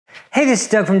Hey, this is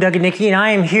Doug from Doug and Nikki, and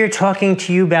I am here talking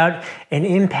to you about an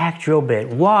impact drill bit.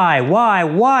 Why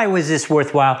was this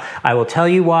worthwhile? I will tell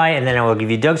you why, and then I will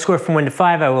give you Doug's score from 1 to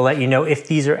 5. I will let you know if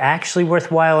these are actually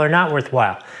worthwhile or not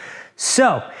worthwhile.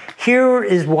 So, here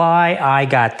is why I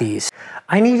got these.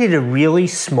 I needed a really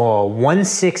small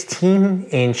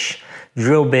 1/16"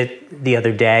 drill bit the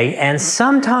other day, and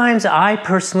sometimes I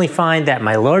personally find that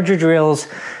my larger drills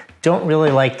don't really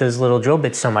like those little drill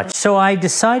bits so much. So I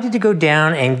decided to go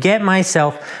down and get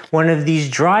myself one of these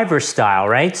driver style,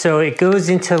 right? So it goes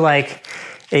into like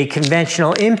a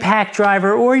conventional impact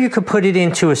driver, or you could put it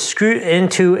into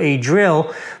a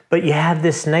drill, but you have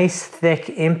this nice thick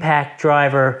impact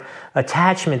driver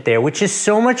attachment there, which is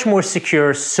so much more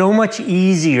secure, so much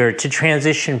easier to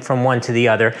transition from one to the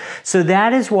other. So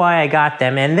that is why I got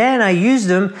them, and then I used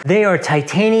them. They are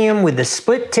titanium with the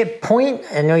split tip point.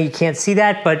 I know you can't see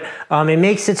that, but it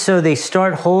makes it so they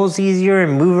start holes easier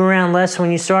and move around less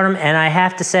when you start them, and I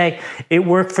have to say, it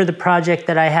worked for the project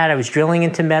that I had. I was drilling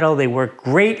into metal. They worked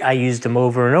great. I used them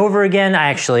over and over again.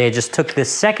 I just took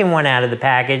this second one out of the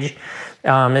package.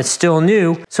 It's still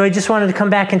new, so I just wanted to come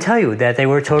back and tell you that they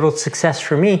were a total success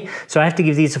for me. So I have to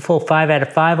give these a full 5 out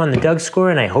of 5 on the Doug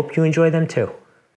score, and I hope you enjoy them too.